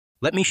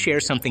Let me share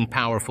something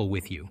powerful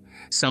with you,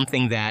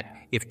 something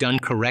that, if done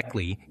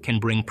correctly, can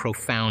bring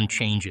profound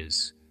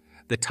changes.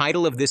 The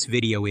title of this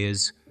video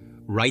is,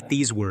 Write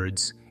These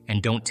Words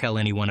and Don't Tell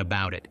Anyone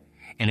About It.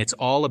 And it's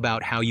all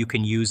about how you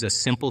can use a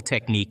simple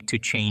technique to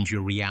change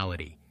your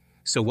reality.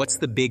 So what's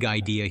the big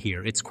idea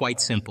here? It's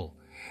quite simple.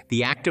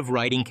 The act of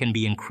writing can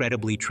be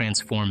incredibly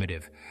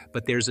transformative,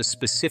 but there's a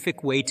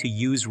specific way to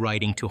use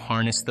writing to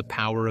harness the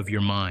power of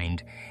your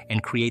mind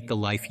and create the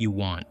life you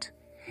want.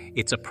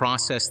 It's a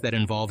process that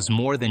involves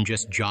more than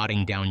just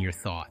jotting down your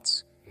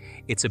thoughts.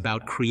 It's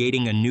about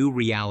creating a new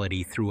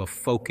reality through a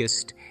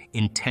focused,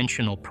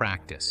 intentional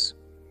practice.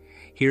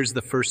 Here's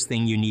the first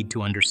thing you need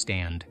to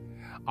understand.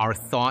 Our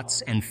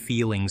thoughts and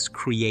feelings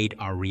create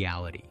our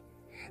reality.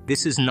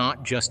 This is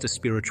not just a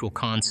spiritual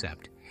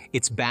concept.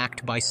 It's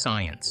backed by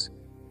science.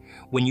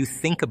 When you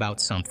think about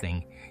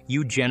something,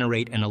 you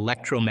generate an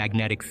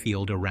electromagnetic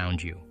field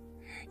around you.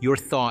 Your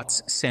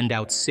thoughts send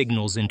out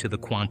signals into the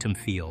quantum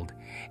field,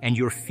 and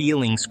your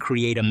feelings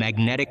create a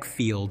magnetic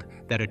field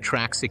that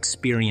attracts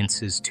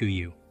experiences to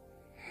you.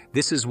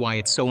 This is why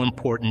it's so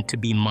important to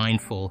be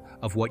mindful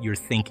of what you're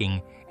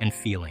thinking and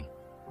feeling.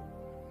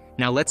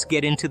 Now let's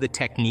get into the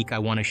technique I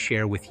want to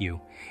share with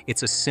you.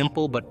 It's a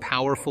simple but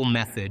powerful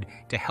method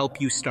to help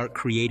you start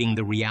creating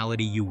the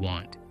reality you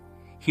want.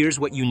 Here's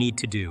what you need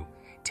to do.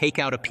 Take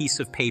out a piece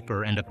of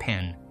paper and a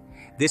pen.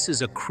 This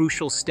is a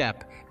crucial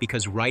step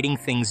because writing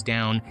things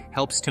down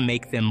helps to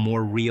make them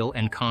more real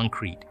and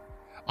concrete.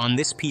 On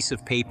this piece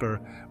of paper,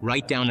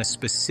 write down a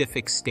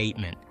specific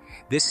statement.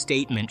 This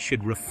statement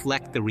should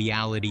reflect the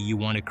reality you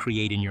want to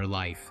create in your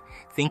life.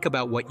 Think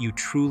about what you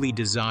truly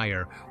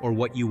desire or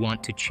what you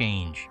want to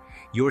change.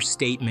 Your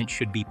statement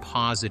should be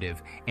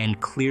positive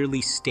and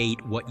clearly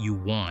state what you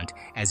want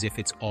as if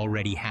it's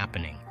already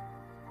happening.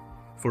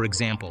 For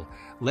example,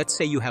 let's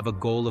say you have a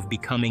goal of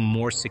becoming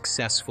more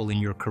successful in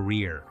your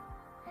career.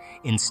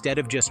 Instead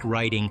of just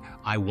writing,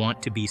 "I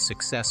want to be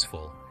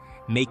successful,"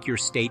 make your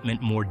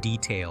statement more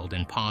detailed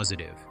and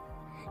positive.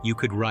 You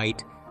could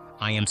write,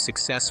 "I am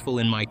successful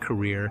in my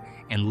career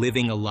and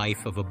living a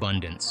life of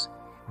abundance."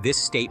 This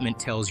statement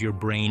tells your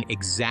brain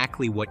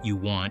exactly what you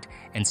want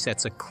and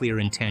sets a clear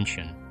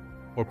intention.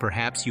 Or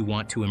perhaps you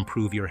want to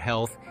improve your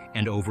health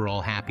and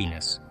overall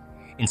happiness.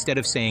 Instead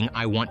of saying,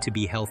 "I want to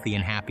be healthy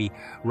and happy,"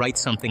 write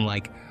something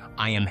like,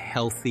 "I am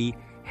healthy,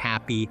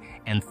 happy,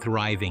 and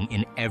thriving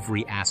in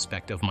every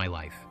aspect of my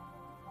life."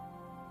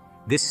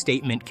 This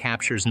statement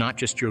captures not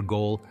just your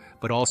goal,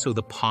 but also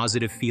the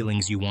positive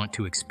feelings you want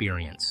to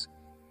experience.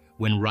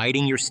 When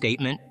writing your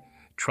statement,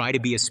 try to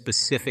be as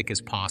specific as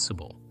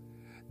possible.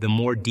 The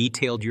more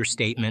detailed your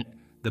statement,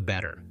 the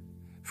better.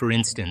 For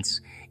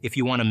instance, if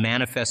you want to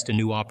manifest a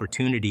new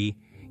opportunity,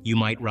 you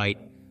might write,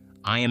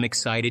 "I am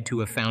excited to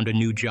have found a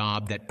new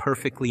job that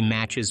perfectly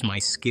matches my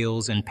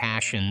skills and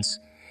passions,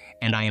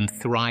 and I am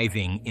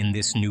thriving in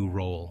this new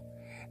role."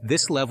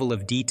 This level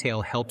of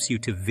detail helps you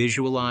to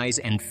visualize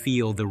and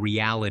feel the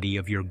reality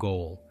of your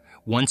goal.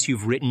 Once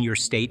you've written your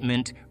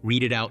statement,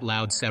 read it out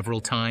loud several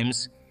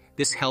times.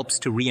 This helps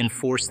to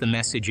reinforce the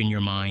message in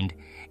your mind.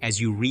 As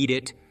you read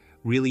it,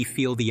 really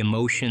feel the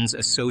emotions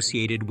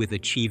associated with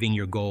achieving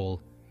your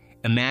goal.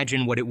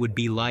 Imagine what it would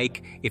be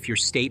like if your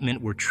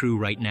statement were true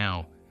right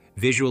now.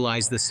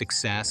 Visualize the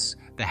success,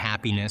 the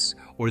happiness,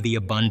 or the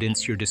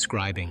abundance you're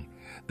describing.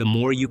 The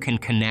more you can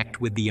connect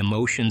with the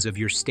emotions of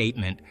your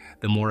statement,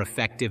 the more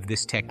effective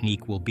this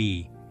technique will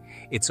be.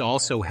 It's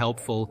also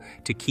helpful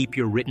to keep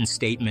your written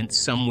statement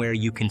somewhere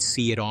you can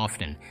see it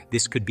often.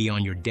 This could be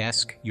on your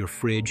desk, your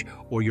fridge,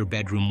 or your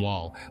bedroom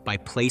wall. By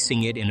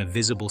placing it in a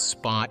visible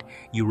spot,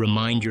 you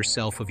remind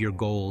yourself of your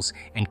goals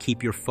and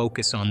keep your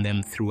focus on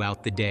them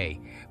throughout the day.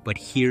 But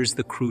here's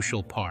the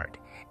crucial part.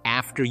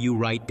 After you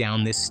write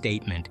down this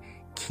statement,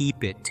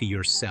 keep it to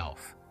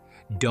yourself.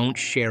 Don't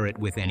share it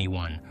with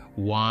anyone.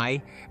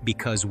 Why?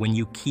 Because when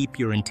you keep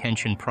your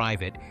intention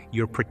private,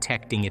 you're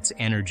protecting its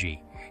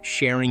energy.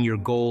 Sharing your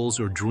goals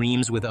or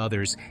dreams with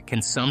others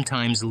can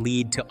sometimes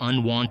lead to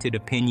unwanted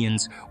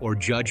opinions or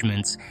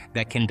judgments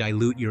that can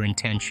dilute your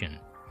intention.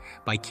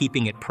 By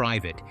keeping it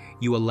private,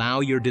 you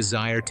allow your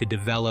desire to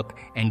develop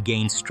and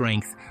gain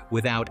strength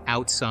without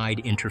outside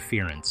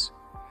interference.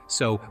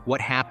 So,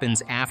 what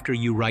happens after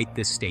you write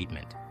this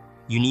statement?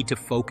 You need to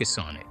focus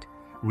on it.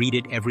 Read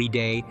it every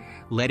day.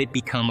 Let it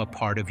become a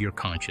part of your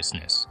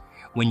consciousness.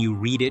 When you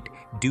read it,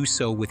 do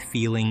so with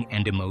feeling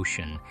and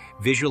emotion.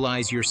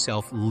 Visualize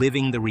yourself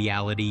living the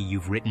reality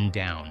you've written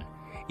down.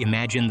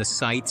 Imagine the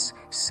sights,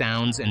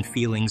 sounds, and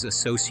feelings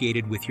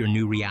associated with your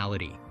new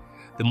reality.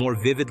 The more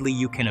vividly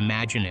you can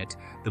imagine it,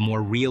 the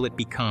more real it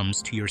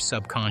becomes to your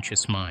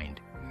subconscious mind.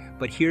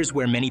 But here's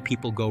where many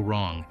people go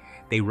wrong.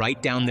 They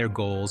write down their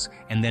goals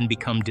and then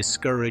become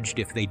discouraged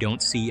if they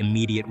don't see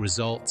immediate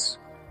results.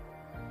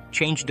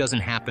 Change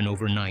doesn't happen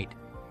overnight,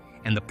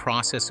 and the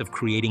process of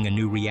creating a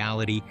new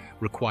reality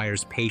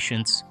requires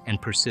patience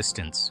and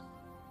persistence.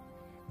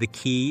 The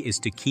key is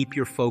to keep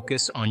your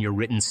focus on your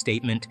written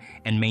statement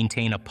and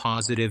maintain a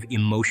positive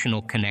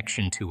emotional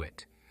connection to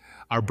it.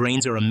 Our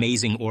brains are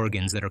amazing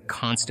organs that are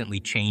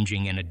constantly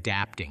changing and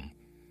adapting.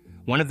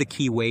 One of the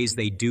key ways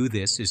they do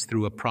this is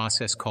through a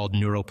process called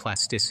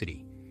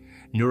neuroplasticity.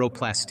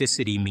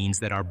 Neuroplasticity means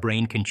that our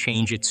brain can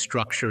change its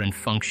structure and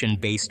function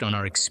based on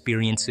our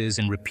experiences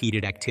and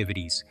repeated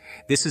activities.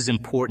 This is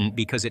important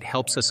because it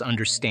helps us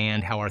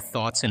understand how our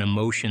thoughts and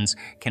emotions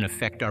can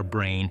affect our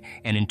brain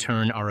and, in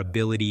turn, our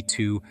ability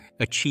to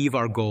achieve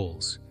our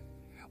goals.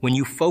 When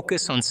you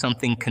focus on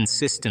something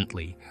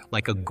consistently,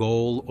 like a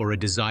goal or a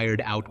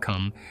desired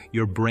outcome,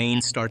 your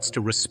brain starts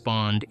to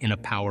respond in a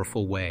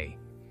powerful way.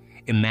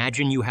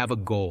 Imagine you have a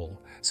goal,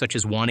 such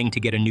as wanting to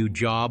get a new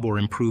job or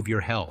improve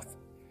your health.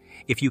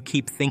 If you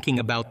keep thinking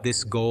about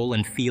this goal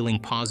and feeling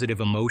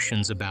positive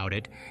emotions about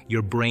it,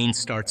 your brain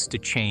starts to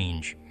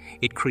change.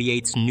 It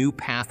creates new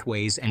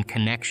pathways and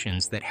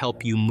connections that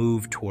help you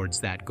move towards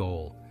that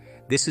goal.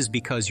 This is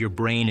because your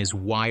brain is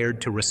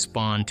wired to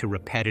respond to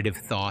repetitive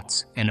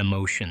thoughts and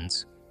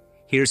emotions.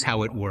 Here's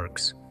how it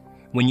works.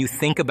 When you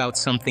think about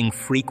something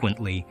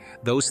frequently,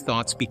 those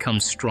thoughts become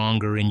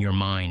stronger in your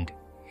mind.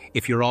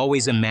 If you're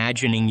always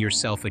imagining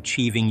yourself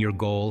achieving your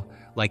goal,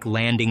 like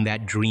landing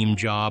that dream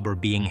job or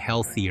being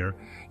healthier,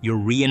 you're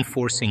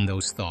reinforcing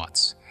those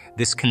thoughts.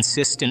 This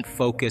consistent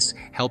focus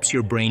helps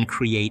your brain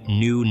create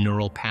new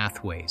neural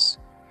pathways.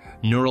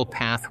 Neural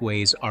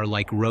pathways are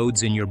like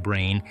roads in your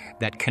brain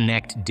that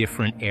connect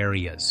different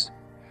areas.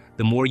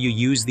 The more you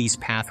use these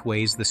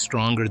pathways, the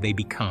stronger they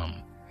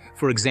become.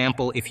 For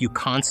example, if you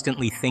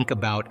constantly think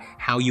about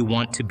how you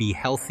want to be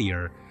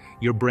healthier,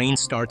 your brain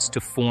starts to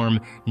form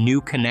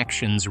new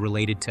connections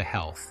related to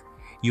health.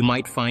 You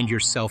might find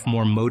yourself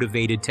more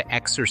motivated to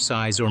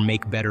exercise or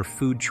make better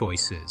food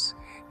choices.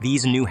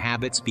 These new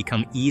habits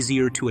become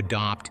easier to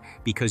adopt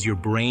because your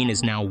brain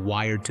is now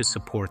wired to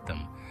support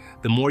them.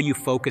 The more you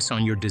focus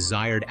on your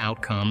desired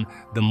outcome,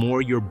 the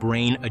more your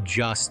brain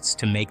adjusts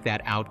to make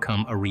that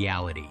outcome a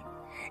reality.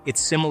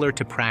 It's similar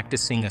to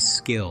practicing a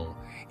skill.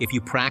 If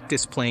you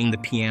practice playing the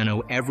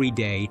piano every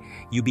day,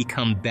 you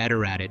become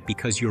better at it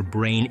because your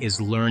brain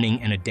is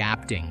learning and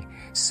adapting.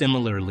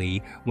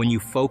 Similarly, when you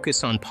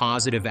focus on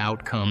positive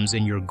outcomes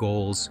and your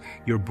goals,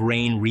 your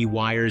brain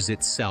rewires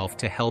itself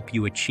to help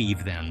you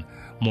achieve them.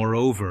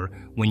 Moreover,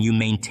 when you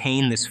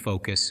maintain this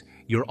focus,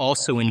 you're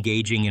also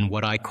engaging in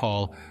what I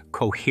call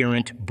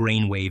coherent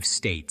brainwave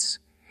states.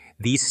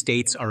 These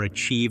states are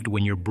achieved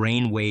when your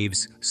brain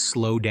waves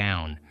slow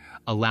down,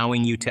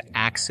 allowing you to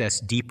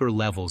access deeper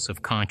levels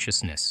of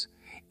consciousness.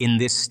 In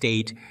this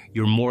state,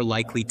 you're more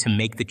likely to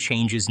make the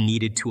changes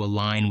needed to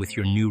align with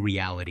your new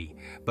reality.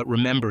 But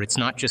remember, it's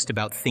not just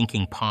about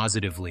thinking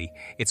positively,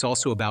 it's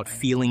also about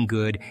feeling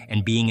good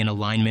and being in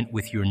alignment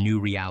with your new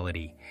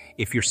reality.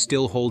 If you're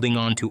still holding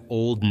on to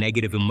old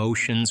negative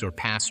emotions or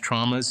past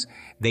traumas,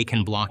 they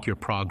can block your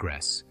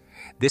progress.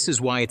 This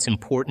is why it's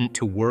important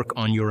to work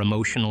on your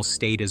emotional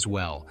state as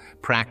well.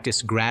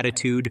 Practice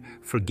gratitude,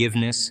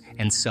 forgiveness,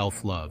 and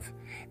self-love.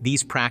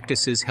 These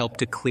practices help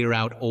to clear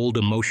out old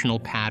emotional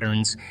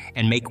patterns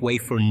and make way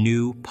for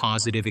new,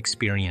 positive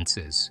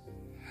experiences.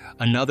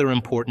 Another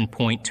important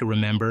point to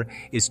remember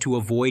is to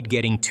avoid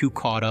getting too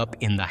caught up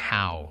in the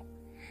how.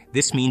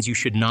 This means you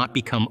should not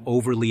become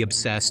overly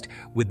obsessed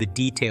with the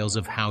details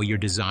of how your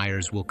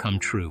desires will come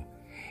true.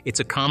 It's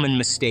a common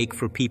mistake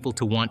for people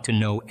to want to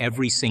know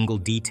every single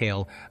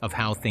detail of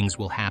how things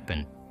will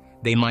happen.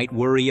 They might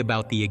worry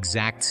about the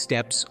exact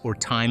steps or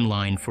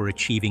timeline for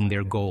achieving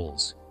their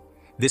goals.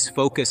 This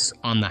focus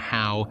on the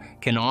how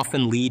can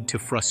often lead to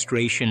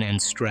frustration and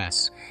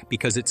stress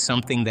because it's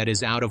something that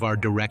is out of our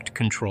direct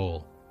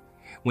control.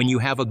 When you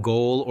have a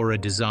goal or a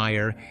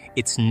desire,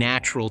 it's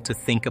natural to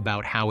think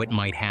about how it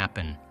might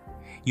happen.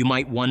 You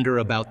might wonder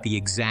about the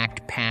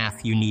exact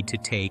path you need to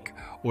take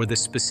or the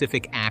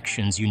specific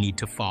actions you need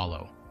to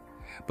follow.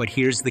 But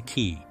here's the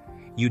key.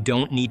 You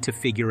don't need to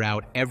figure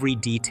out every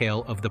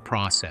detail of the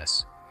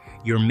process.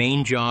 Your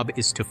main job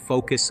is to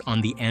focus on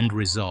the end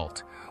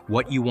result,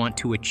 what you want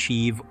to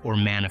achieve or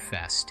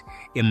manifest.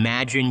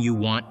 Imagine you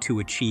want to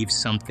achieve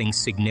something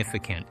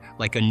significant,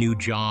 like a new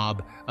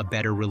job, a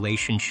better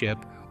relationship,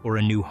 or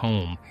a new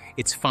home.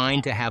 It's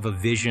fine to have a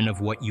vision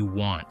of what you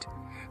want.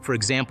 For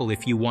example,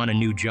 if you want a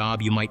new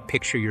job, you might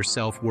picture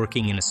yourself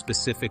working in a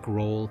specific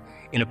role,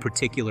 in a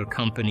particular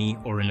company,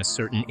 or in a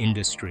certain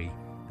industry.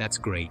 That's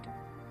great.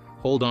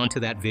 Hold on to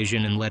that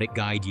vision and let it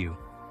guide you.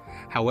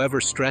 However,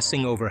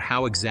 stressing over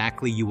how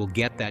exactly you will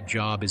get that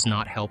job is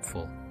not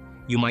helpful.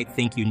 You might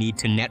think you need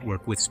to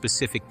network with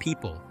specific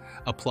people,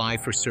 apply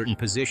for certain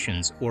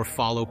positions, or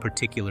follow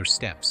particular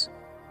steps.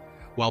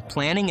 While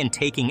planning and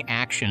taking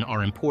action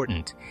are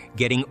important,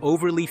 getting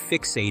overly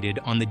fixated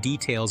on the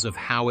details of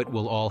how it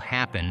will all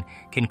happen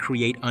can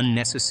create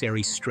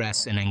unnecessary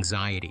stress and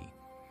anxiety.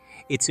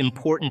 It's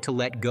important to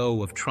let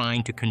go of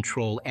trying to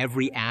control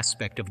every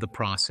aspect of the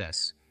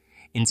process.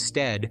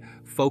 Instead,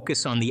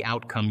 focus on the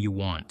outcome you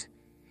want.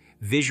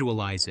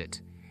 Visualize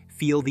it,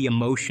 feel the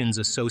emotions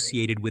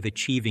associated with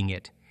achieving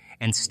it,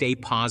 and stay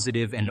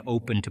positive and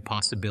open to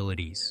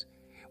possibilities.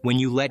 When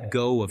you let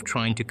go of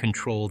trying to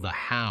control the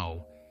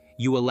how,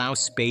 you allow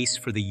space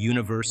for the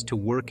universe to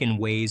work in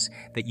ways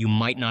that you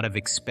might not have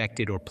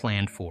expected or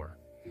planned for.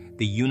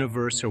 the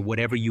universe, or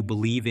whatever you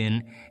believe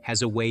in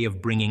has a way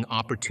of bringing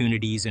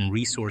opportunities and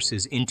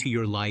resources into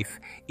your life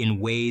in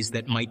ways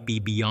that might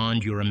be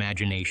beyond your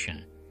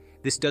imagination.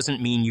 This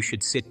doesn't mean you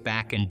should sit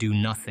back and do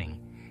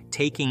nothing.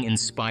 Taking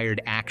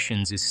inspired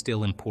actions is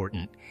still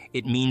important.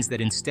 It means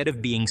that instead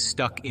of being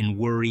stuck in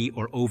worry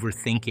or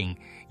overthinking,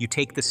 you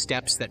take the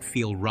steps that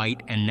feel right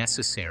and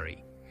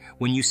necessary.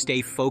 When you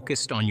stay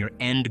focused on your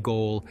end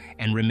goal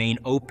and remain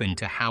open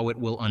to how it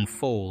will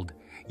unfold,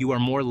 you are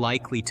more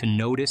likely to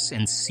notice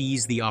and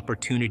seize the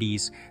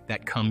opportunities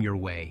that come your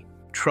way.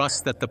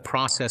 Trust that the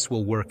process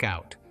will work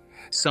out.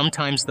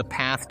 Sometimes the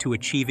path to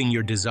achieving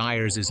your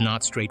desires is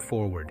not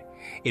straightforward.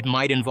 It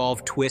might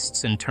involve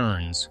twists and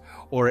turns,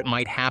 or it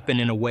might happen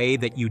in a way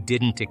that you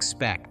didn't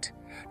expect.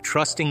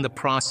 Trusting the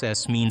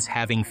process means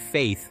having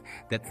faith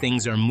that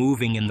things are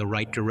moving in the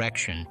right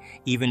direction,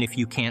 even if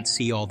you can't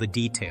see all the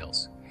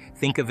details.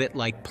 Think of it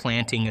like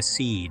planting a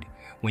seed.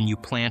 When you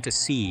plant a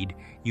seed,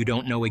 you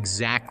don't know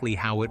exactly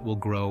how it will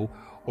grow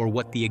or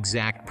what the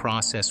exact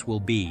process will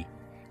be.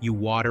 You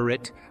water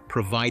it,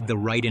 provide the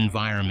right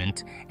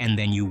environment, and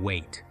then you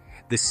wait.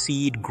 The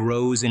seed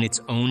grows in its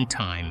own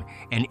time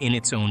and in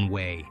its own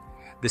way.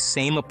 The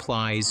same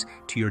applies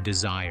to your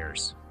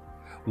desires.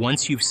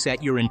 Once you've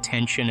set your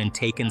intention and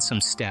taken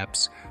some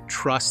steps,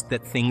 trust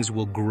that things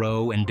will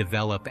grow and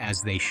develop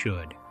as they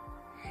should.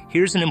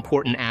 Here's an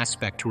important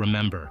aspect to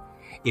remember.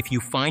 If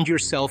you find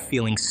yourself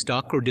feeling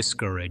stuck or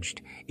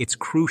discouraged, it's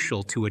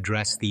crucial to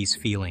address these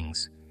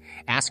feelings.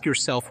 Ask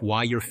yourself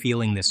why you're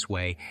feeling this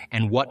way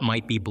and what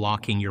might be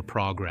blocking your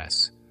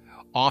progress.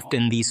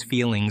 Often these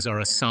feelings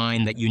are a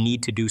sign that you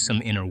need to do some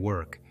inner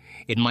work.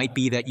 It might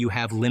be that you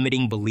have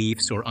limiting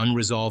beliefs or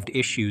unresolved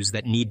issues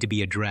that need to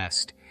be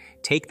addressed.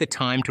 Take the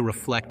time to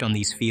reflect on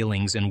these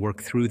feelings and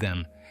work through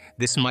them.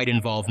 This might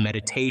involve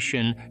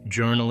meditation,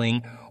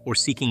 journaling, or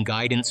seeking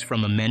guidance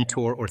from a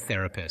mentor or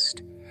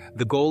therapist.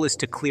 The goal is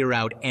to clear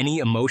out any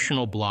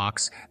emotional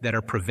blocks that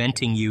are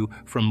preventing you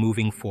from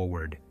moving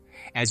forward.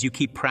 As you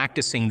keep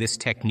practicing this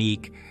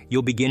technique,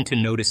 you'll begin to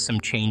notice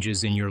some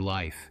changes in your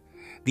life.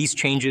 These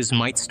changes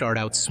might start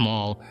out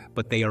small,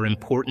 but they are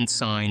important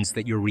signs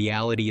that your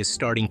reality is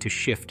starting to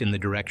shift in the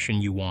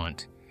direction you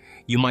want.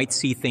 You might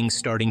see things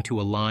starting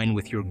to align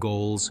with your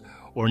goals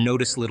or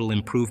notice little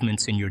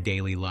improvements in your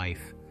daily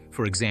life.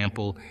 For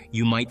example,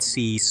 you might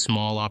see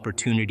small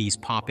opportunities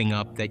popping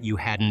up that you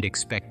hadn't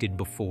expected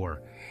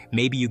before.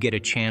 Maybe you get a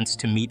chance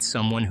to meet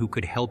someone who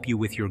could help you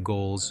with your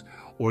goals,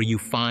 or you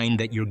find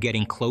that you're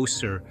getting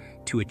closer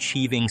to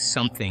achieving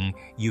something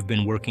you've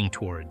been working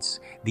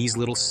towards. These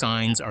little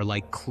signs are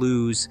like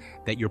clues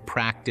that your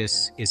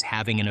practice is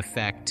having an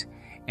effect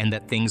and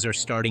that things are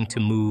starting to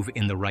move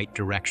in the right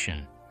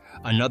direction.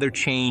 Another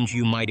change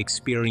you might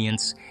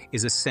experience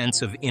is a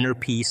sense of inner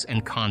peace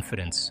and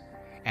confidence.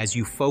 As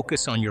you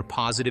focus on your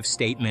positive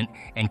statement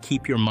and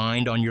keep your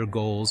mind on your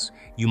goals,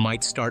 you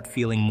might start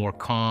feeling more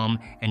calm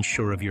and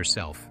sure of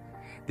yourself.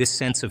 This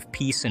sense of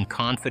peace and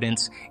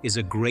confidence is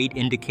a great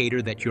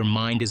indicator that your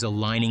mind is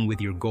aligning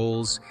with your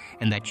goals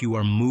and that you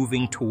are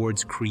moving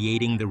towards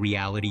creating the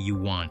reality you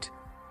want.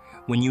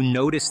 When you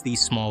notice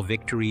these small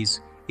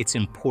victories, it's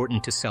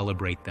important to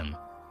celebrate them.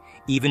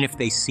 Even if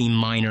they seem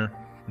minor,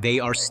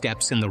 they are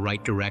steps in the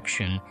right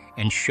direction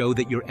and show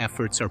that your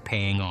efforts are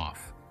paying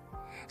off.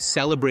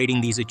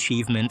 Celebrating these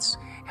achievements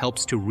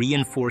helps to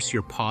reinforce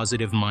your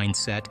positive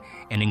mindset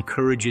and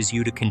encourages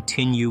you to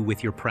continue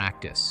with your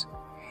practice.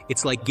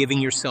 It's like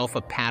giving yourself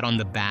a pat on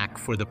the back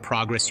for the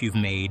progress you've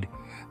made.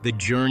 The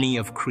journey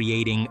of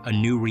creating a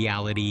new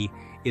reality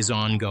is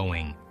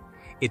ongoing.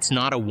 It's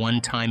not a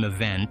one-time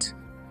event,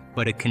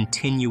 but a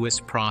continuous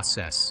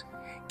process.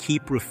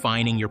 Keep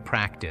refining your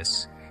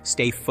practice,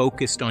 stay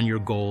focused on your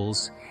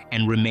goals,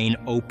 and remain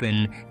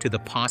open to the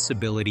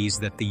possibilities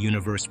that the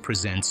universe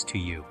presents to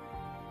you.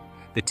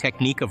 The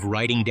technique of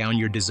writing down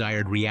your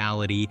desired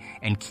reality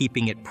and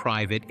keeping it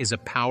private is a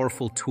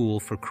powerful tool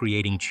for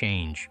creating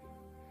change.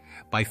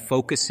 By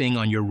focusing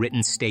on your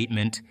written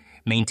statement,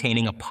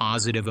 maintaining a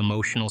positive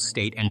emotional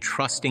state, and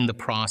trusting the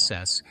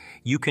process,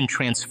 you can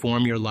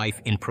transform your life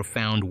in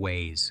profound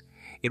ways.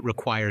 It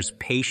requires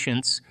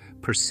patience,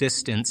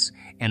 persistence,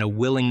 and a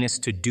willingness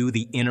to do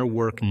the inner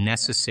work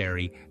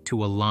necessary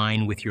to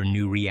align with your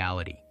new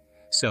reality.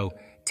 So,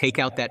 take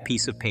out that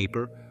piece of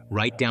paper,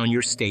 write down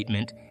your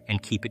statement,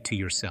 and keep it to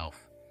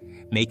yourself.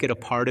 Make it a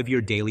part of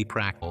your daily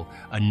practice,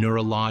 a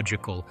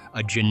neurological,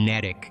 a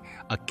genetic,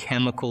 a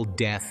chemical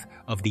death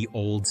of the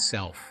old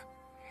self.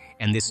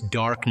 And this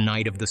dark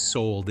night of the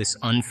soul, this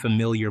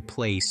unfamiliar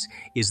place,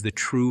 is the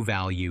true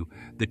value,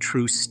 the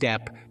true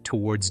step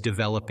towards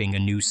developing a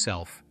new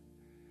self.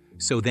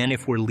 So then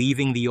if we're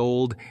leaving the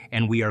old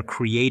and we are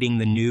creating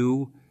the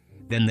new,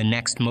 then the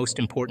next most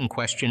important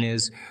question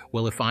is,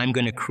 well, if I'm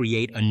going to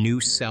create a new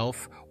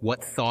self,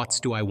 what thoughts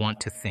do I want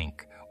to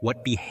think?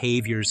 What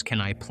behaviors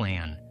can I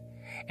plan?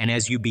 And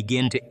as you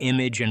begin to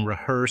image and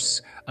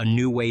rehearse a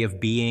new way of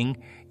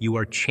being, you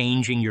are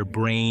changing your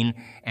brain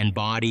and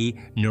body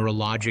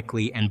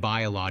neurologically and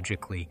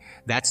biologically.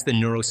 That's the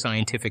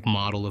neuroscientific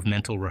model of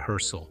mental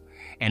rehearsal.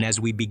 And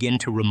as we begin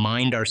to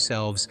remind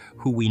ourselves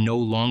who we no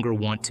longer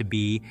want to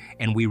be,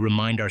 and we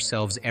remind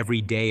ourselves every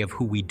day of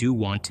who we do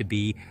want to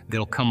be,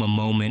 there'll come a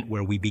moment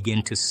where we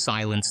begin to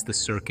silence the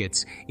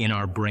circuits in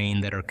our brain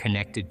that are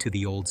connected to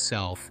the old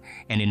self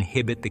and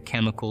inhibit the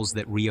chemicals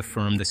that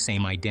reaffirm the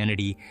same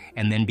identity,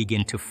 and then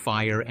begin to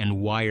fire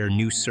and wire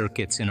new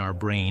circuits in our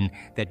brain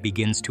that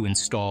begins to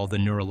install the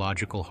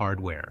neurological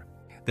hardware.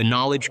 The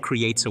knowledge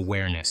creates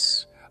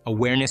awareness.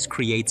 Awareness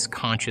creates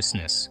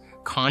consciousness.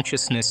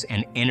 Consciousness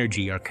and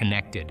energy are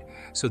connected,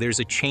 so there's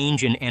a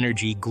change in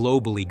energy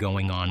globally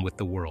going on with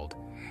the world.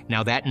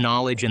 Now that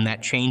knowledge and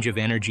that change of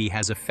energy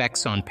has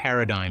effects on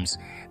paradigms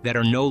that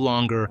are no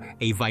longer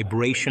a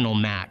vibrational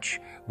match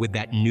with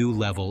that new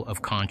level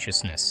of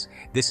consciousness.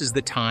 This is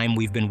the time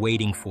we've been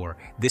waiting for.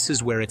 This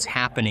is where it's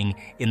happening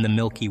in the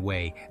Milky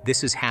Way.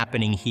 This is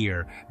happening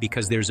here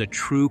because there's a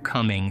true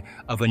coming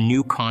of a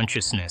new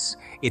consciousness.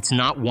 It's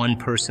not one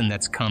person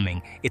that's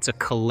coming. It's a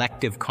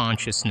collective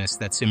consciousness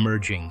that's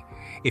emerging.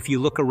 If you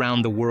look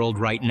around the world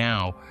right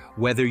now,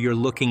 whether you're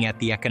looking at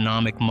the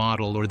economic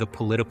model or the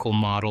political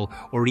model,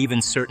 or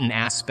even certain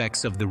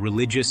aspects of the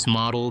religious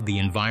model, the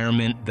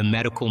environment, the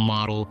medical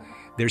model,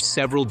 there's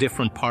several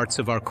different parts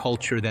of our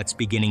culture that's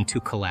beginning to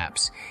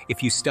collapse.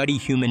 If you study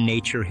human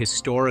nature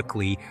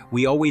historically,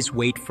 we always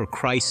wait for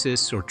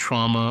crisis or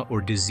trauma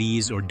or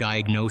disease or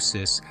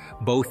diagnosis,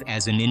 both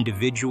as an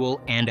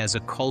individual and as a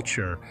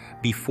culture,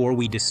 before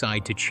we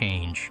decide to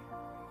change.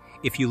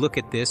 If you look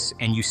at this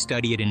and you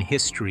study it in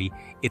history,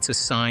 it's a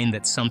sign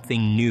that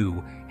something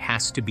new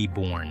has to be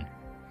born.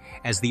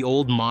 As the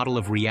old model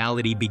of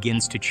reality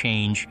begins to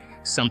change,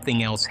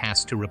 something else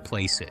has to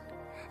replace it.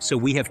 So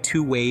we have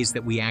two ways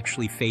that we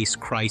actually face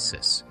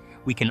crisis.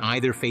 We can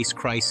either face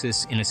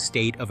crisis in a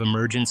state of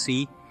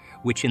emergency,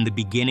 which in the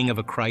beginning of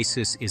a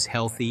crisis is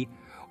healthy,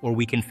 or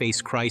we can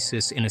face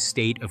crisis in a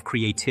state of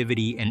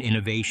creativity and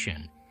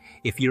innovation.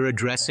 If you're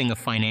addressing a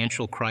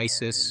financial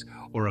crisis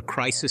or a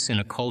crisis in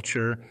a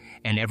culture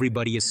and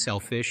everybody is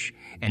selfish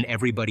and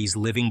everybody's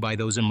living by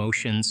those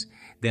emotions,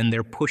 then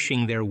they're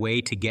pushing their way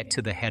to get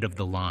to the head of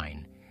the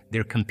line.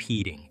 They're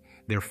competing.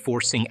 They're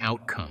forcing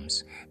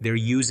outcomes. They're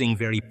using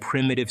very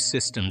primitive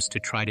systems to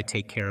try to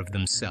take care of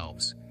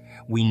themselves.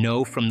 We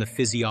know from the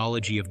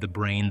physiology of the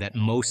brain that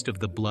most of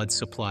the blood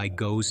supply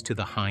goes to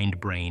the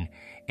hindbrain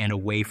and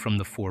away from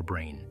the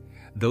forebrain.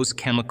 Those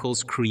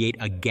chemicals create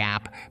a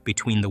gap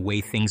between the way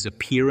things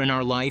appear in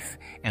our life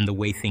and the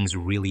way things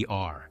really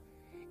are.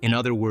 In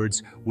other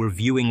words, we're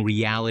viewing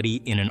reality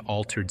in an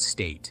altered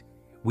state.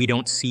 We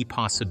don't see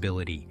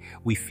possibility.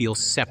 We feel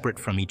separate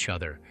from each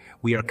other.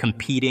 We are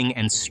competing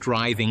and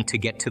striving to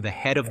get to the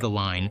head of the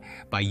line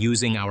by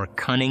using our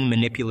cunning,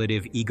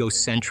 manipulative,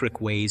 egocentric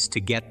ways to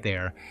get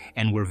there,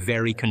 and we're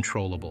very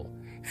controllable.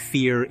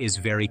 Fear is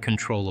very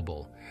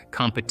controllable.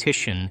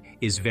 Competition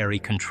is very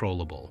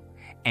controllable.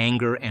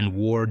 Anger and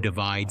war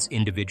divides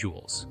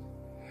individuals.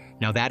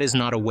 Now that is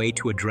not a way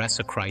to address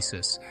a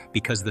crisis,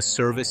 because the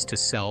service to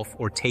self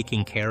or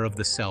taking care of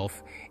the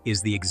self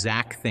is the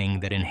exact thing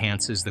that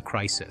enhances the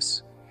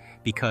crisis.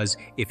 Because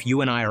if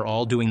you and I are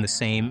all doing the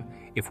same,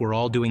 if we're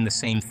all doing the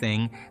same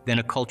thing, then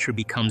a culture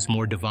becomes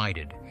more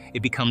divided.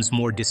 It becomes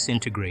more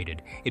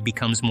disintegrated. It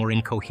becomes more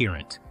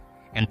incoherent.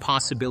 And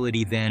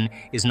possibility then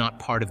is not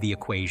part of the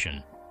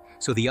equation.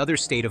 So the other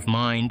state of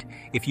mind,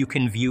 if you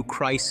can view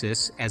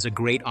crisis as a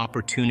great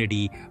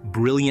opportunity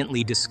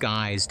brilliantly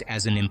disguised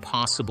as an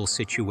impossible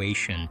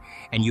situation,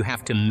 and you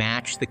have to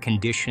match the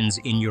conditions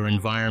in your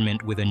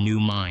environment with a new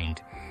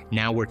mind,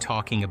 now we're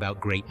talking about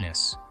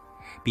greatness.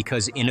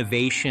 Because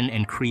innovation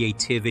and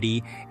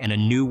creativity and a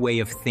new way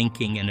of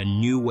thinking and a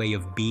new way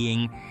of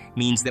being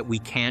means that we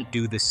can't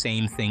do the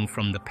same thing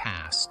from the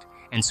past.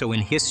 And so in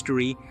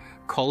history,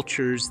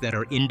 cultures that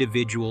are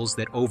individuals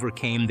that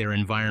overcame their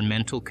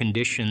environmental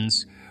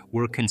conditions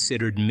were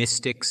considered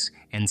mystics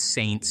and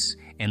saints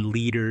and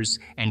leaders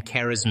and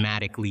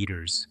charismatic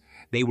leaders.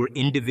 They were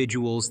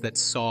individuals that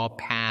saw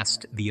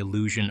past the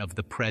illusion of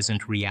the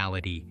present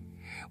reality.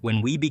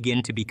 When we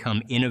begin to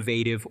become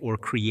innovative or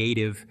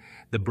creative,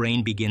 the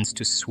brain begins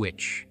to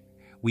switch.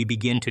 We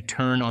begin to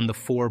turn on the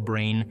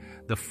forebrain,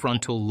 the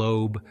frontal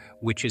lobe,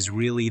 which is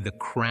really the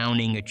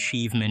crowning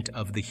achievement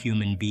of the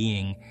human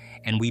being,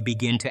 and we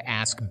begin to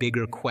ask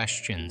bigger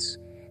questions.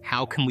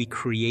 How can we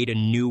create a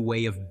new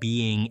way of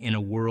being in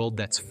a world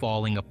that's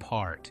falling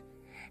apart?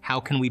 How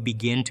can we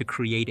begin to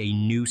create a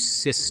new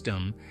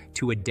system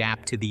to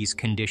adapt to these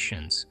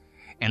conditions?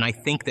 And I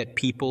think that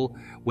people,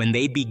 when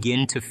they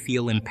begin to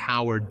feel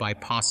empowered by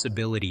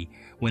possibility,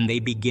 when they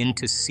begin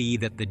to see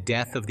that the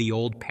death of the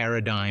old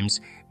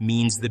paradigms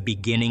means the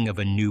beginning of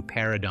a new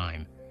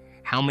paradigm,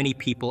 how many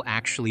people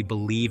actually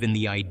believe in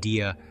the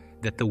idea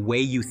that the way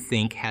you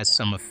think has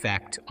some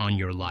effect on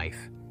your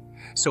life?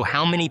 So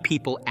how many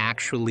people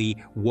actually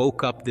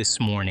woke up this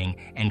morning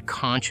and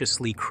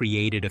consciously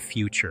created a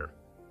future?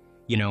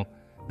 You know,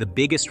 the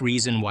biggest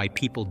reason why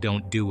people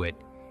don't do it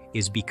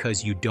is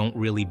because you don't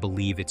really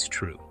believe it's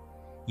true.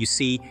 You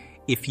see,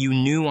 If you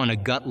knew on a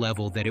gut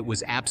level that it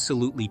was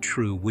absolutely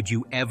true, would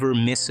you ever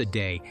miss a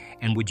day,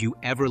 and would you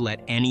ever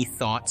let any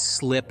thought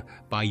slip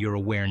by your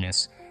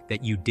awareness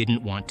that you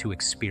didn't want to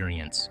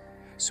experience?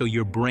 So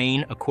your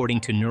brain, according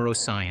to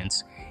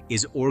neuroscience,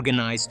 is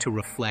organized to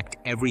reflect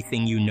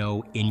everything you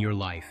know in your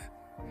life.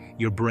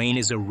 Your brain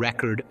is a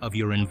record of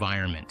your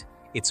environment.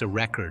 It's a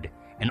record,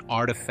 an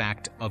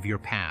artifact of your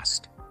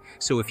past.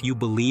 So if you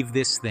believe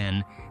this,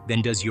 then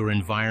does your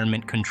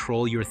environment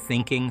control your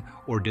thinking,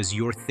 or does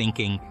your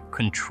thinking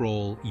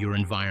control your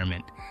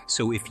environment?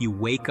 So if you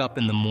wake up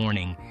in the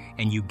morning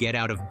and you get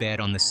out of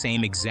bed on the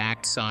same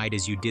exact side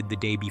as you did the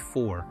day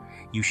before,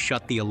 you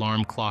shut the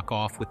alarm clock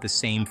off with the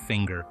same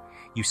finger,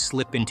 you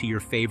slip into your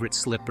favorite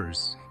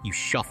slippers, you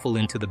shuffle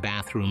into the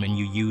bathroom and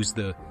you use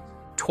the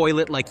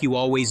toilet like you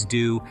always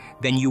do,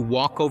 then you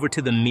walk over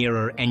to the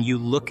mirror and you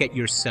look at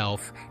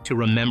yourself to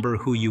remember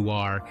who you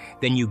are,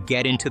 then you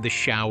get into the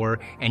shower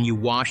and you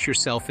wash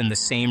yourself in the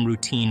same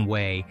routine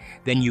way,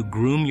 then you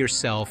groom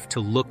yourself to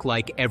look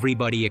like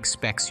everybody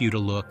expects you to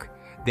look,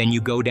 then you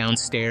go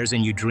downstairs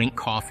and you drink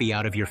coffee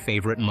out of your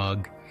favorite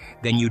mug,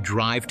 then you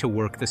drive to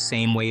work the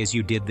same way as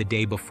you did the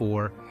day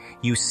before.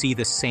 You see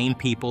the same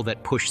people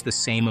that push the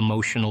same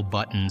emotional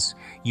buttons.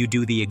 You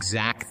do the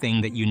exact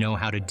thing that you know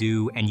how to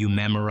do and you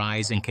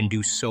memorize and can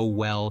do so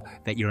well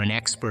that you're an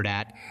expert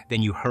at.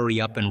 Then you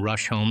hurry up and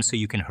rush home so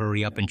you can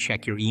hurry up and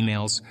check your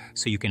emails,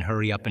 so you can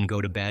hurry up and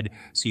go to bed,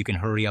 so you can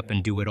hurry up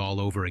and do it all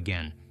over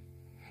again.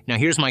 Now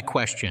here's my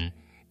question.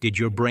 Did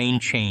your brain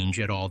change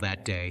at all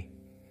that day?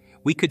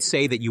 We could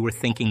say that you were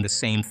thinking the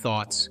same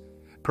thoughts,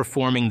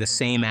 performing the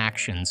same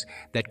actions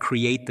that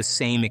create the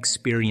same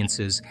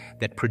experiences,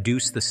 that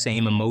produce the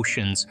same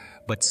emotions,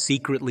 but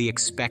secretly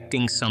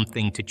expecting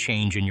something to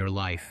change in your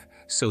life.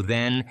 So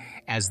then,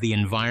 as the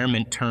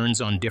environment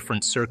turns on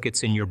different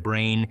circuits in your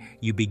brain,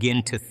 you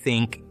begin to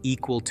think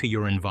equal to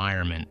your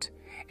environment.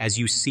 As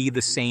you see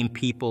the same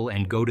people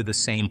and go to the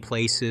same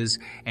places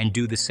and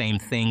do the same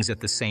things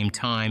at the same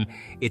time,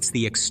 it's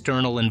the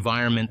external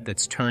environment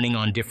that's turning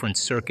on different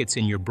circuits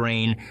in your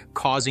brain,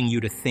 causing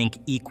you to think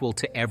equal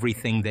to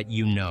everything that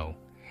you know.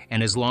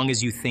 And as long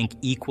as you think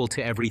equal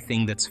to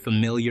everything that's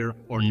familiar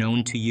or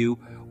known to you,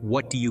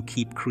 what do you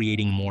keep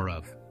creating more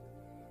of?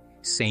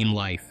 Same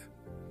life.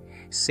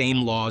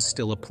 Same laws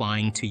still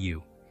applying to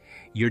you.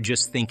 You're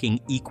just thinking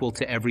equal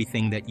to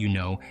everything that you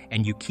know,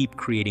 and you keep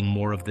creating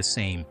more of the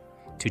same.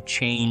 To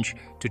change,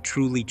 to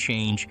truly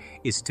change,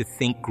 is to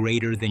think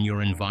greater than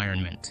your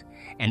environment.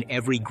 And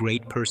every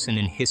great person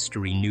in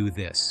history knew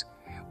this.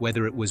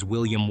 Whether it was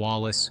William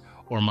Wallace,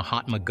 or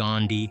Mahatma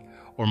Gandhi,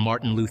 or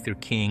Martin Luther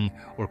King,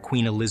 or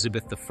Queen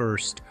Elizabeth I,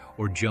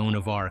 or Joan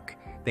of Arc,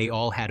 they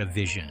all had a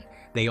vision.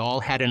 They all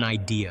had an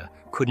idea,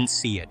 couldn't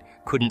see it,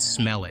 couldn't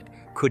smell it,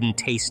 couldn't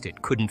taste it,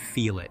 couldn't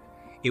feel it.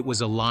 It was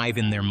alive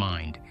in their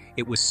mind.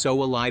 It was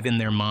so alive in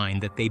their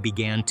mind that they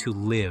began to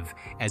live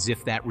as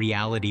if that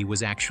reality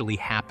was actually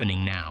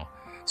happening now.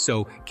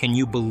 So, can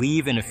you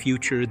believe in a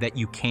future that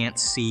you can't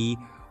see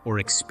or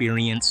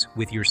experience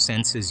with your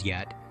senses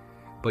yet,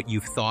 but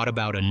you've thought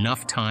about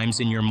enough times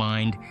in your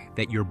mind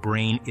that your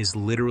brain is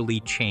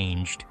literally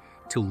changed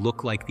to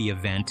look like the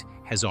event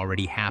has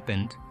already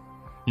happened?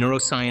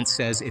 Neuroscience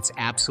says it's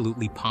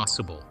absolutely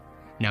possible.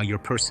 Now, your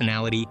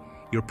personality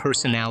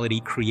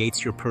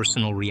creates your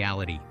personal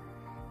reality.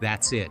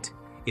 That's it.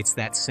 It's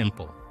that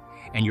simple.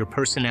 And your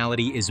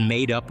personality is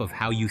made up of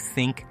how you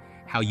think,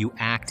 how you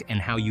act, and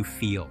how you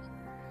feel.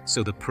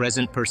 So the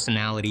present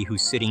personality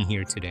who's sitting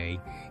here today,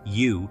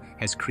 you,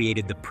 has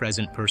created the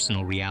present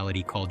personal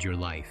reality called your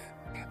life.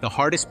 The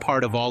hardest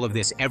part of all of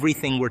this,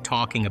 everything we're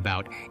talking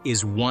about,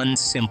 is one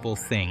simple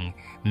thing: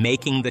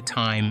 making the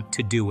time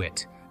to do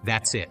it.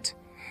 That's it.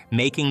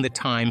 Making the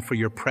time for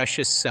your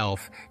precious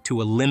self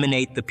to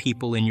eliminate the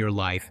people in your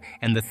life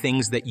and the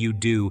things that you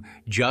do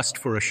just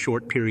for a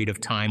short period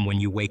of time when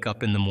you wake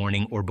up in the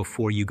morning or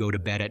before you go to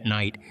bed at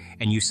night,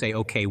 and you say,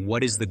 okay,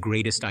 what is the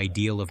greatest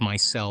ideal of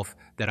myself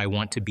that I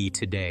want to be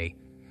today?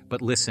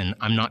 But listen,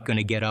 I'm not going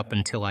to get up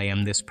until I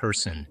am this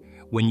person.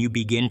 When you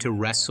begin to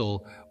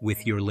wrestle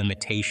with your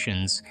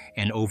limitations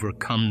and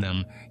overcome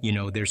them,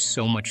 there's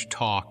so much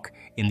talk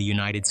in the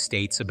United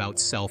States about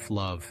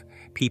self-love.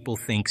 People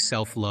think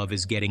self-love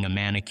is getting a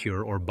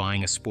manicure or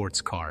buying a sports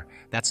car.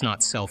 That's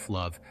not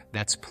self-love,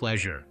 that's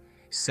pleasure.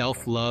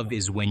 Self-love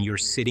is when you're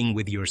sitting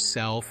with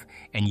yourself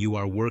and you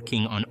are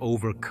working on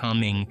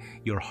overcoming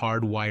your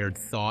hardwired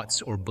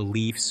thoughts or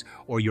beliefs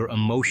or your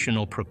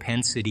emotional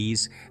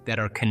propensities that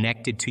are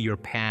connected to your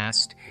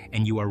past,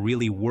 and you are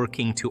really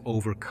working to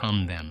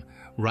overcome them.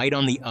 Right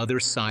on the other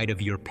side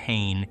of your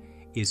pain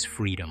is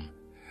freedom.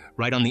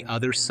 Right on the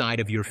other side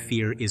of your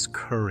fear is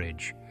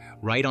courage.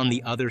 Right on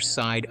the other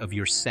side of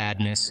your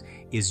sadness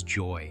is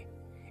joy.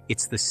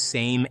 It's the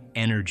same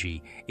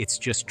energy, it's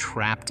just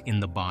trapped in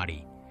the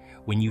body.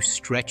 When you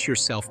stretch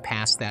yourself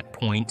past that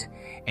point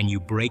and you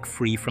break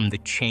free from the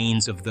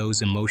chains of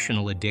those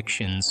emotional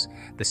addictions,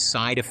 the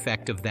side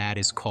effect of that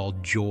is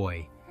called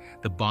joy.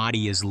 The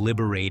body is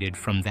liberated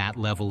from that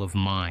level of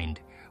mind.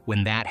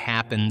 When that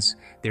happens,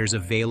 there's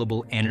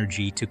available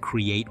energy to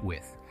create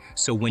with.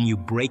 So when you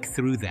break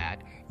through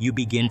that, you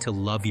begin to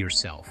love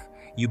yourself.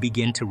 You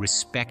begin to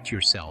respect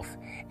yourself,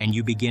 and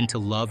you begin to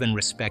love and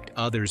respect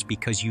others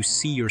because you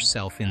see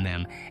yourself in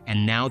them.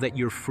 And now that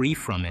you're free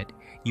from it,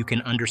 you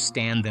can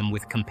understand them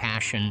with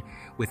compassion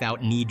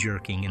without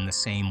knee-jerking in the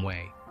same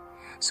way.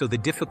 So the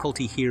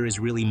difficulty here is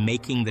really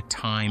making the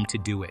time to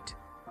do it.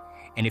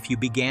 And if you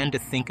began to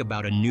think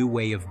about a new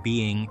way of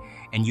being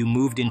and you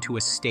moved into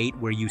a state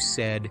where you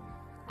said,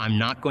 I'm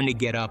not going to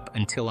get up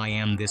until I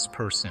am this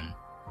person.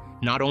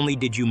 Not only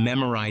did you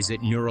memorize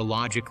it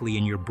neurologically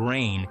in your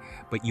brain,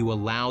 but you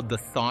allowed the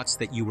thoughts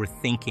that you were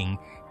thinking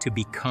to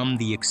become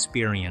the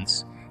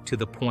experience, to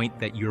the point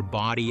that your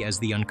body as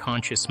the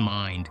unconscious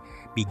mind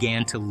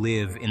began to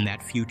live in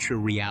that future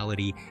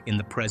reality in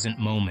the present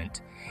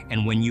moment.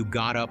 And when you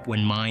got up,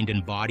 when mind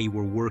and body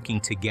were working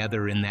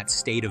together in that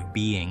state of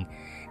being,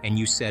 and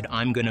you said,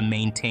 I'm going to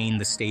maintain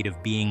the state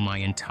of being my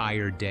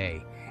entire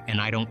day, and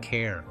I don't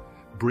care.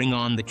 Bring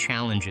on the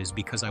challenges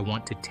because I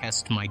want to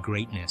test my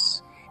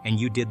greatness. And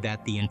you did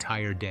that the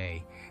entire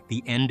day.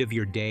 The end of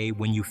your day,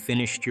 when you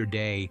finished your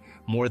day,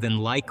 more than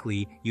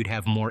likely you'd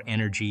have more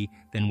energy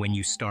than when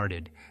you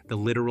started. The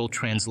literal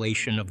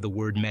translation of the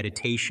word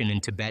meditation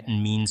in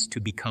Tibetan means to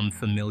become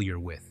familiar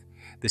with.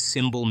 The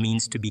symbol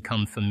means to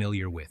become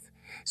familiar with.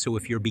 So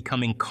if you're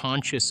becoming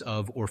conscious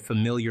of or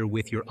familiar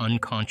with your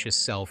unconscious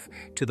self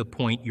to the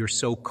point you're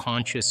so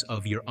conscious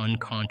of your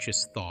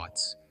unconscious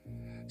thoughts,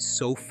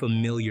 so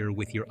familiar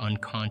with your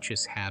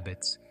unconscious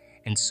habits,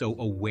 and so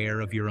aware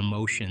of your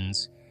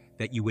emotions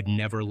that you would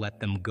never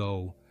let them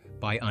go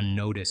by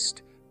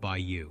unnoticed by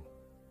you.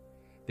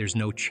 There's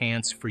no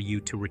chance for you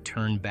to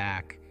return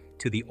back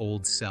to the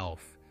old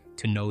self,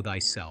 to know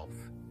thyself.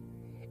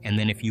 And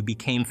then if you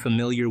became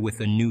familiar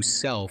with a new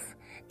self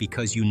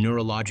because you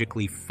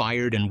neurologically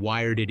fired and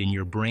wired it in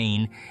your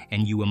brain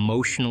and you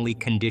emotionally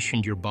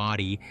conditioned your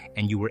body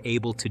and you were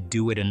able to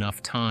do it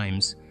enough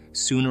times,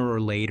 sooner or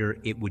later,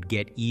 it would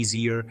get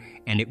easier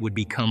and it would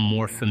become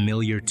more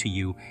familiar to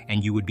you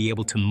and you would be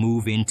able to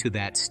move into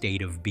that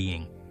state of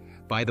being.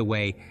 By the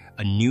way,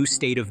 a new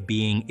state of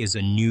being is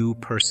a new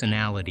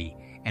personality,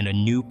 and a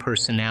new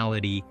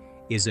personality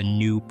is a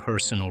new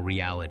personal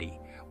reality.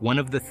 One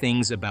of the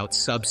things about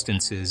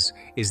substances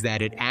is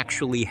that it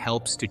actually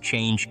helps to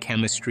change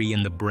chemistry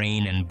in the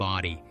brain and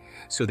body,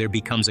 so there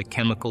becomes a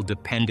chemical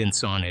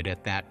dependence on it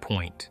at that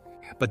point.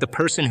 But the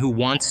person who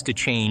wants to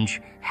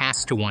change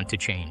has to want to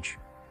change.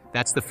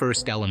 That's the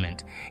first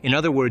element. In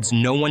other words,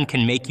 no one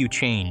can make you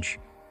change,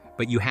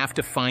 but you have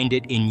to find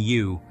it in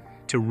you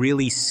to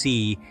really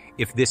see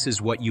if this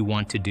is what you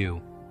want to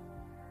do.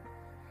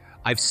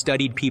 I've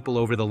studied people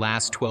over the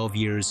last 12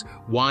 years.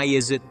 Why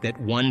is it that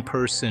one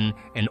person,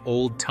 an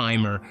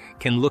old-timer,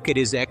 can look at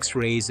his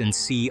x-rays and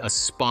see a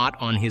spot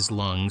on his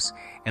lungs,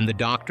 and the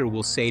doctor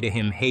will say to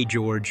him, hey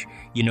George,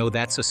 you know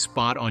that's a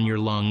spot on your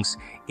lungs,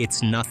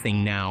 it's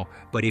nothing now,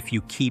 but if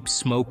you keep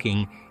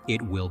smoking,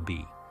 it will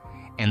be.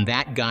 And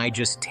that guy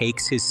just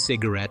takes his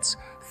cigarettes,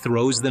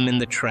 throws them in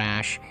the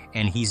trash,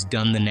 and he's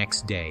done the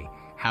next day.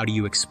 How do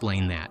you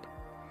explain that?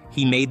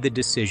 He made the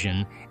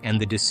decision,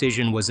 and the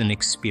decision was an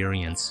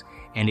experience,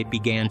 and it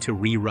began to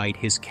rewrite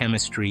his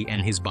chemistry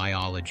and his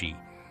biology.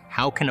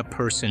 How can a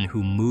person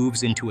who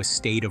moves into a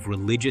state of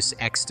religious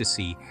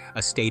ecstasy,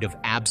 a state of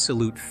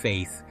absolute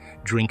faith,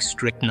 drink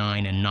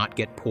strychnine and not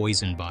get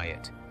poisoned by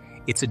it?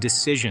 It's a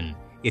decision.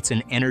 It's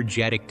an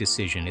energetic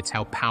decision. It's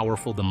how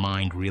powerful the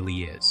mind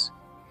really is.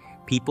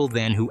 People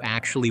then who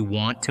actually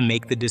want to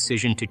make the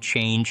decision to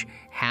change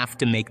have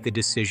to make the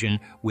decision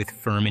with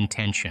firm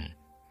intention.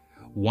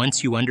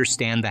 Once you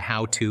understand the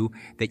how-to,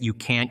 that you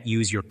can't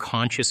use your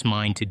conscious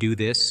mind to do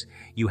this,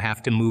 you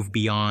have to move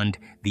beyond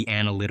the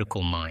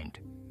analytical mind.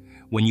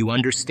 When you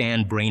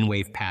understand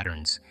brainwave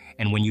patterns,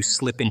 and when you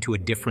slip into a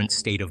different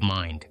state of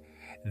mind,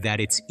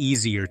 that it's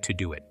easier to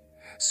do it.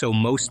 So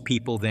most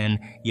people then,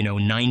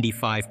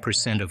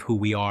 95% of who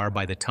we are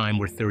by the time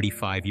we're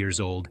 35 years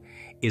old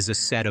is a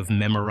set of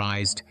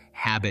memorized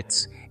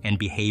habits and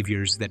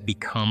behaviors that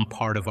become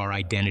part of our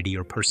identity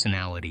or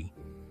personality.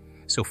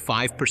 So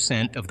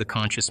 5% of the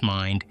conscious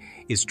mind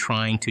is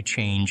trying to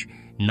change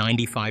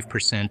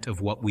 95%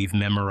 of what we've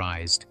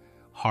memorized,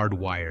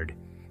 hardwired,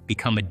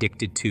 become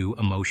addicted to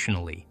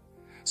emotionally.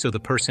 So the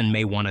person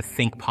may want to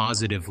think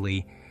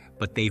positively,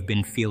 but they've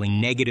been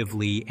feeling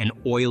negatively and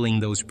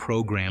oiling those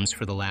programs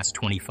for the last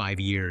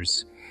 25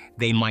 years.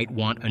 They might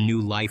want a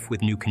new life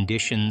with new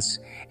conditions,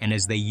 and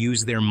as they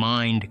use their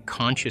mind,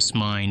 conscious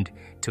mind,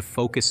 to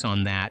focus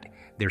on that,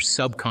 their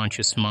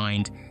subconscious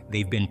mind,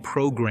 they've been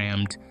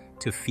programmed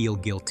to feel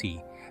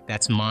guilty.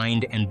 That's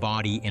mind and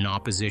body in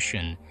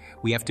opposition.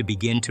 We have to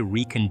begin to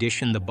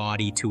recondition the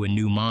body to a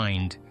new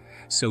mind.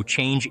 So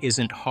change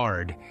isn't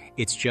hard.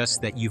 It's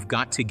just that you've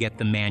got to get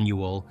the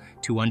manual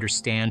to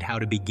understand how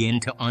to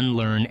begin to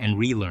unlearn and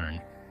relearn,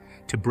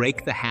 to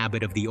break the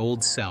habit of the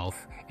old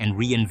self and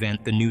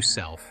reinvent the new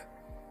self.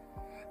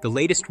 The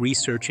latest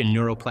research in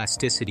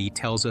neuroplasticity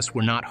tells us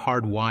we're not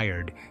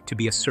hardwired to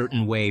be a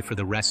certain way for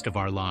the rest of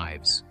our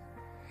lives.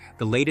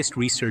 The latest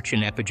research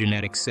in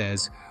epigenetics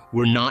says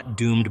we're not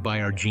doomed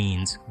by our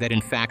genes, that in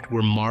fact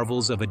we're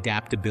marvels of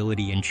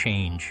adaptability and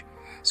change.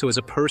 So as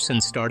a person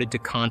started to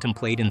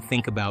contemplate and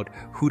think about,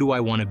 who do I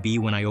want to be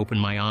when I open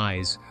my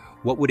eyes?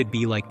 What would it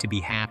be like to be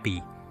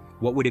happy?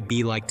 What would it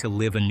be like to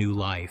live a new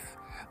life?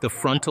 The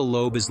frontal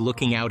lobe is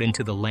looking out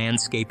into the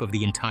landscape of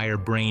the entire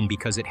brain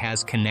because it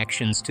has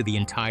connections to the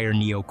entire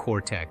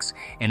neocortex,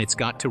 and it's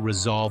got to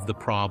resolve the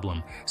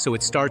problem. So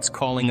it starts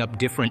calling up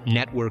different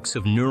networks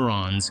of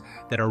neurons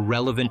that are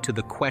relevant to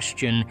the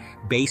question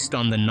based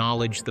on the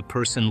knowledge the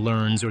person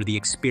learns or the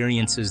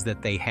experiences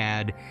that they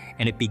had,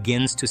 and it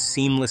begins to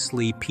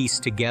seamlessly piece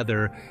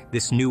together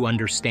this new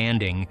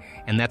understanding,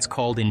 and that's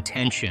called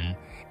intention.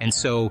 And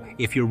so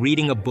if you're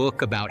reading a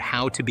book about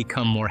how to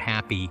become more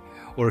happy,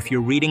 or if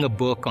you're reading a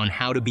book on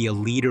how to be a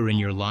leader in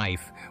your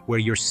life, where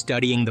you're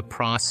studying the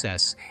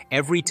process,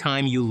 every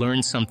time you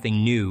learn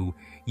something new,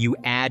 you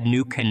add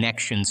new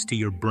connections to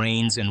your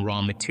brains and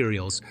raw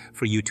materials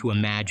for you to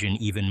imagine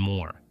even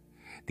more.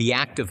 The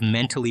act of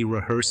mentally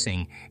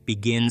rehearsing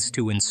begins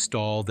to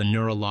install the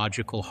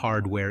neurological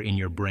hardware in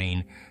your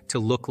brain to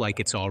look like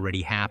it's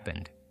already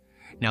happened.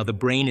 Now, the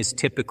brain is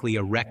typically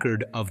a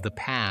record of the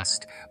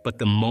past, but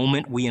the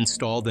moment we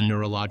install the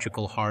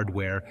neurological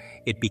hardware,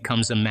 it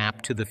becomes a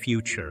map to the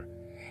future.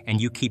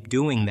 And you keep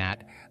doing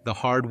that, the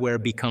hardware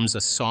becomes a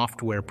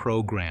software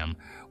program,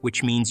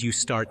 which means you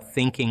start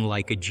thinking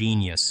like a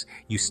genius.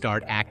 You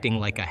start acting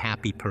like a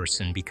happy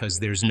person because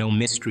there's no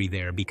mystery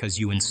there because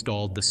you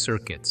installed the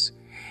circuits.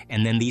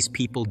 And then these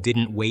people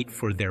didn't wait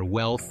for their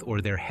wealth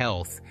or their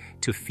health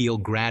to feel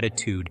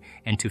gratitude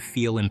and to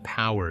feel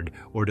empowered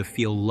or to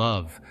feel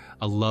love,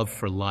 a love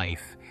for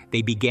life.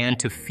 They began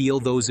to feel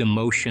those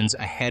emotions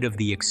ahead of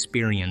the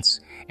experience,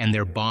 and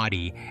their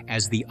body,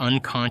 as the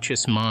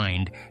unconscious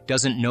mind,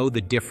 doesn't know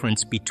the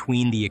difference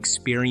between the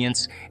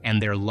experience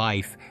and their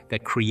life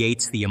that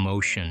creates the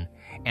emotion,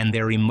 and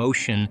their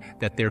emotion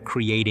that they're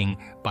creating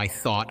by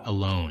thought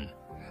alone.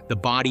 The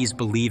body's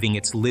believing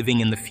it's living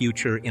in the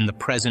future, in the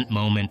present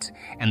moment,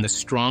 and the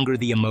stronger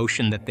the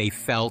emotion that they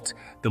felt,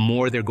 the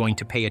more they're going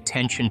to pay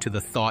attention to the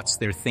thoughts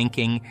they're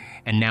thinking,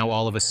 and now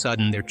all of a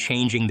sudden they're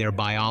changing their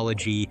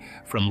biology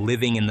from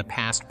living in the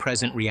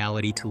past-present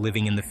reality to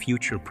living in the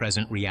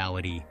future-present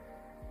reality.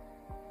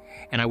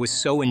 And I was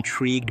so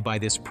intrigued by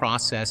this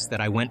process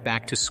that I went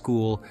back to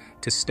school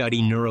to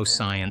study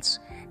neuroscience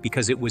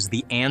because it was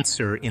the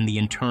answer in the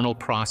internal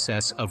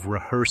process of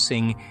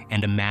rehearsing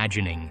and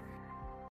imagining.